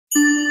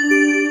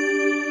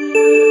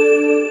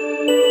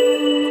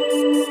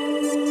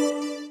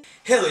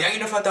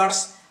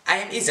innovators, I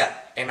am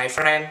Izzat and my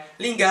friend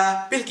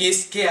Lingga,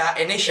 Bylqhiz, Gaea,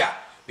 and Neisya.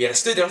 We are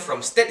students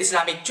from State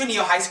Islamic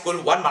Junior High School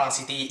 1 Malang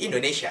City,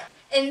 Indonesia.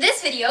 In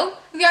this video,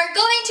 we are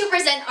going to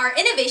present our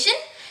innovation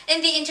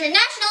in the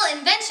International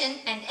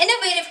Invention and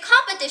Innovative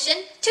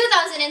Competition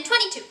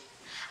 2022.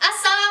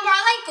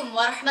 Assalamualaikum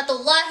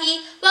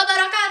warahmatullahi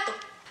wabarakatuh.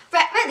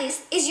 Red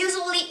radish is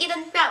usually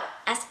eaten raw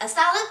as a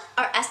salad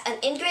or as an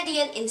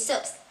ingredient in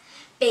soups.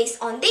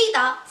 Based on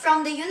data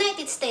from the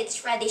United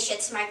States Radish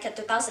Market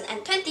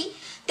 2020,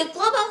 the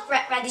global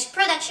red radish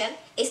production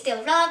is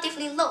still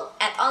relatively low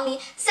at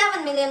only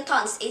 7 million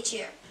tons each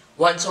year.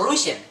 One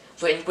solution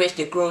to increase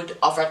the growth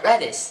of red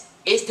radish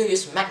is to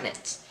use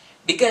magnets,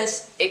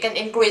 because it can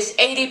increase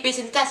ATP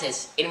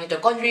synthesis in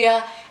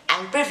mitochondria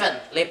and prevent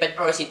lipid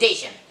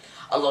peroxidation,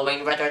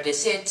 allowing red radish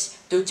seeds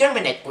to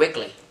germinate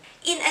quickly.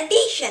 In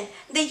addition,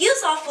 the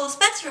use of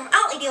full-spectrum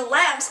LED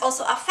lamps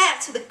also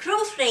affects the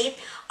growth rate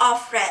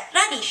of red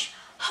radish.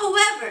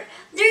 However,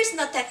 there is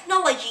no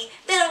technology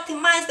that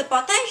optimizes the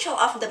potential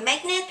of the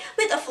magnet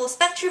with a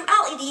full-spectrum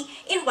LED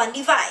in one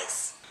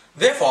device.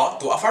 Therefore,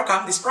 to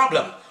overcome this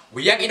problem,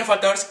 we young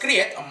innovators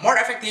create a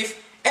more effective,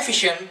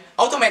 efficient,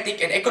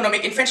 automatic, and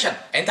economic invention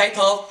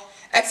entitled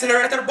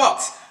Accelerator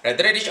Box,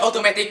 Red Radish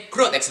Automatic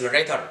Growth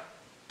Accelerator.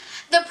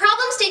 The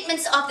problem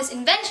statements of this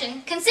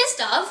invention consist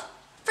of: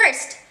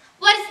 first,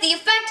 what is the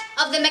effect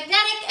of the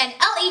magnetic and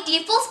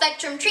LED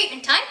full-spectrum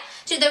treatment time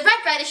to the red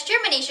radish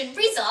germination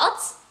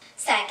results?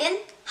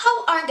 Second,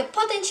 how are the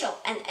potential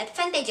and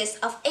advantages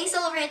of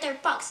Accelerator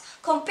Box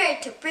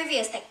compared to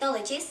previous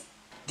technologies?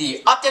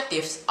 The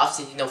objectives of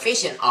this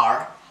innovation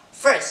are: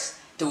 first,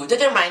 to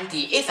determine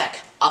the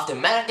effect of the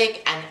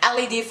magnetic and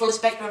LED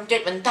full-spectrum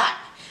treatment time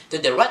to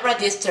the red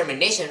radish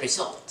germination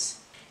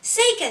results.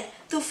 Second,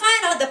 to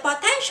find out the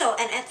potential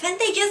and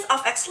advantages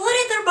of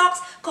Accelerator Box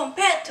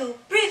compared to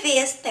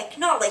previous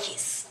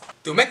technologies.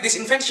 To make this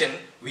invention,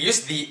 we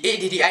use the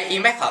ADDIE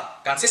method,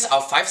 consists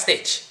of 5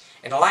 stages: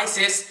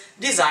 analysis,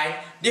 design,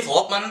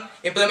 development,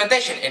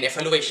 implementation, and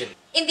evaluation.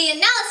 In the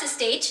analysis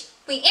stage,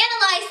 we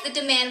analyze the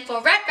demand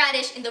for red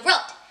radish in the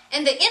world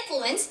and the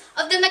influence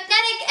of the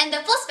magnetic and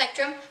the full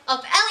spectrum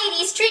of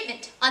LED's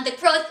treatment on the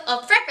growth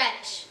of red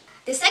radish.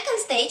 The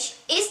second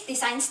stage is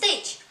design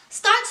stage.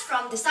 Starts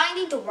from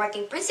designing the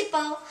working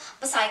principle,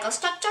 physical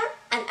structure,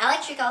 and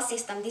electrical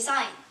system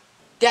design.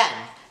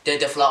 Then, the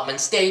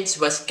development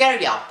stage was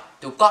carried out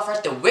to cover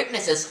the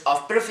weaknesses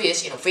of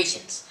previous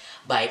innovations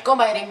by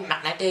combining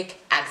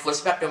magnetic and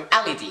full-spectrum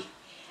LED,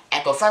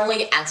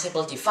 eco-friendly and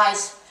simple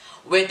device,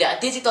 with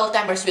the digital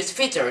timer switch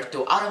feature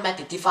to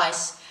automate the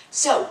device,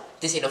 so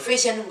this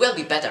innovation will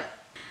be better.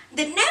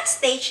 The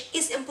next stage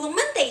is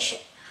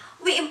implementation.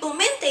 We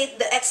implemented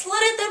the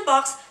Accelerator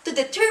Box to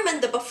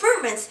determine the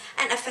performance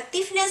and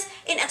effectiveness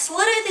in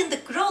accelerating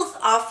the growth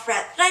of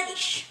red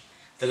radish.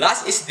 The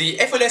last is the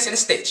evaluation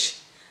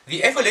stage.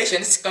 The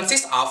evaluations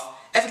consist of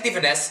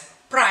effectiveness,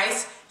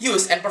 price,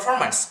 use, and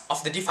performance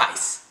of the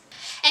device.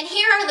 And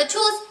here are the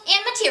tools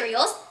and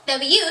materials that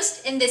we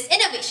used in this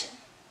innovation.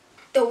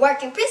 The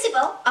working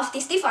principle of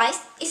this device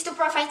is to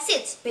provide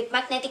seeds with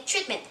magnetic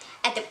treatment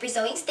at the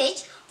pre-sowing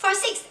stage for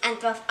 6 and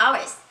 12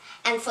 hours,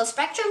 and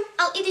full-spectrum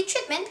LED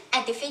treatment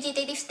at the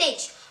vegetative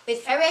stage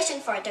with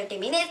variation for 30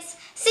 minutes,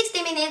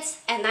 60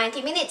 minutes, and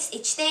 90 minutes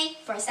each day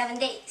for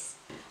 7 days.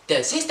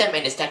 The system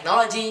in this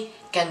technology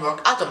can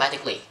work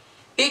automatically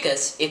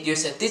because it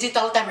uses a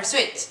digital timer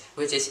switch,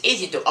 which is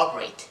easy to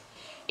operate.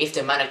 If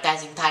the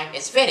magnetizing time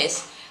is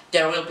finished,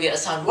 there will be a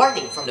sound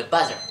warning from the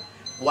buzzer,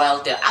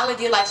 while the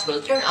LED lights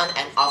will turn on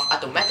and off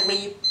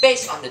automatically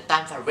based on the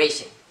time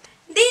variation.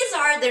 These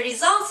are the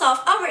results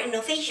of our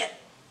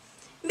innovation.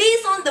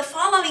 Based on the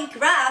following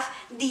graph,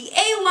 the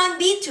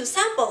A1B2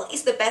 sample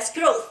is the best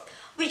growth,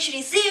 which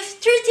received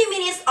 30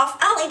 minutes of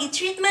LED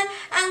treatment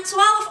and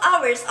 12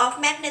 hours of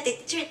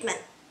magnetic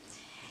treatment.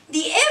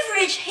 The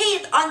average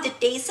height on the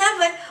day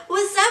 7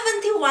 was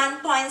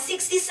 71.67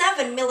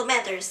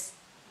 millimeters.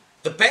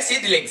 The best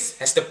seedlings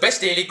has the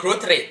best daily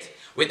growth rate,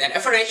 with an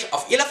average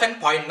of 11.94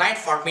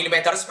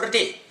 millimeters per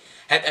day,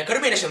 had a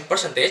germination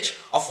percentage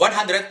of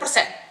 100%.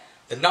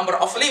 The number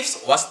of leaves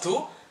was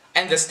 2,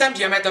 and the stem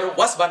diameter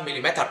was 1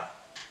 millimeter.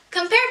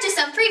 Compared to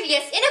some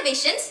previous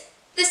innovations,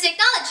 this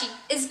technology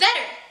is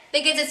better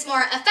because it's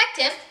more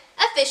effective,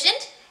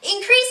 efficient,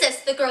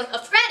 increases the growth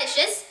of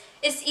radishes,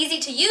 is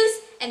easy to use,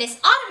 and is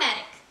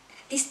automatic.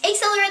 This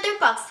Accelerator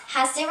Box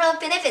has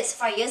several benefits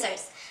for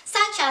users,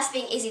 such as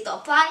being easy to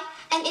apply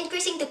and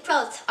increasing the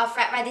growth of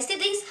red radish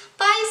seedlings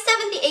by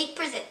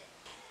 78%.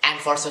 And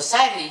for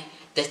society,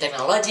 this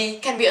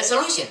technology can be a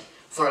solution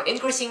for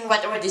increasing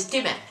red radish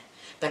demand,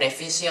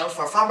 beneficial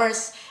for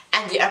farmers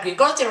and the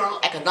agricultural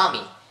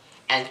economy,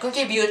 and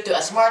contribute to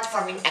a smart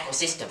farming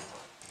ecosystem.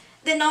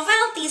 The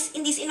novelties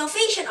in this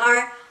innovation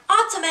are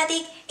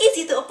automatic,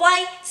 easy to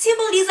apply,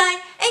 simple design,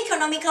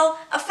 economical,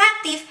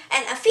 effective,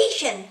 and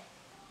efficient.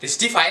 This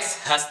device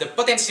has the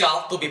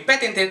potential to be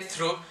patented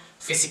through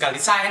physical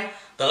design,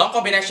 the long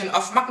combination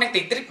of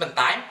magnetic treatment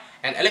time,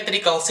 and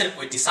electrical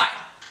circuit design.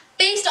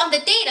 Based on the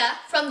data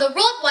from the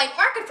worldwide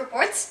market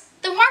reports,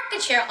 the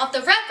market share of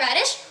the red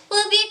radish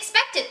will be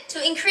expected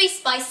to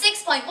increase by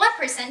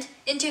 6.1%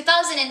 in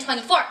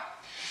 2024,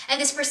 and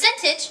this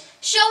percentage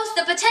shows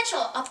the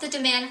potential of the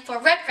demand for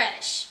red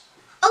radish.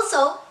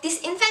 Also,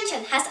 this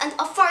invention has an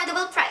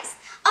affordable price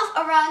of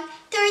around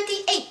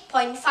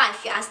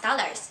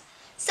 $38.5.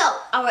 So,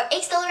 our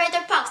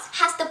Accelerator Box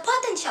has the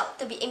potential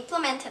to be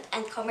implemented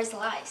and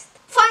commercialized.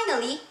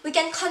 Finally, we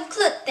can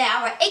conclude that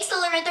our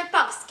Accelerator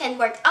Box can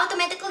work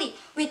automatically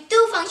with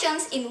 2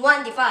 functions in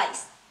one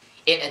device.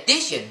 In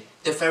addition,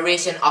 the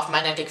variation of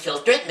magnetic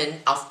field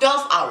treatment of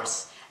 12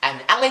 hours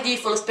and LED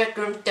full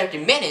spectrum 30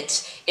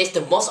 minutes is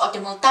the most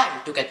optimal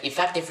time to get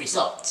effective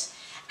results.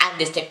 And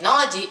this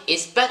technology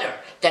is better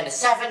than the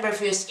 7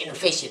 previous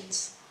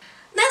innovations.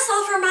 That's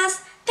all from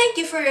us. Thank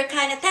you for your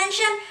kind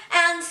attention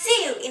and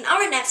see you in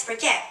our next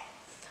project.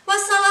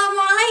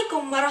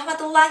 Wassalamualaikum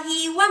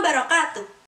warahmatullahi wabarakatuh.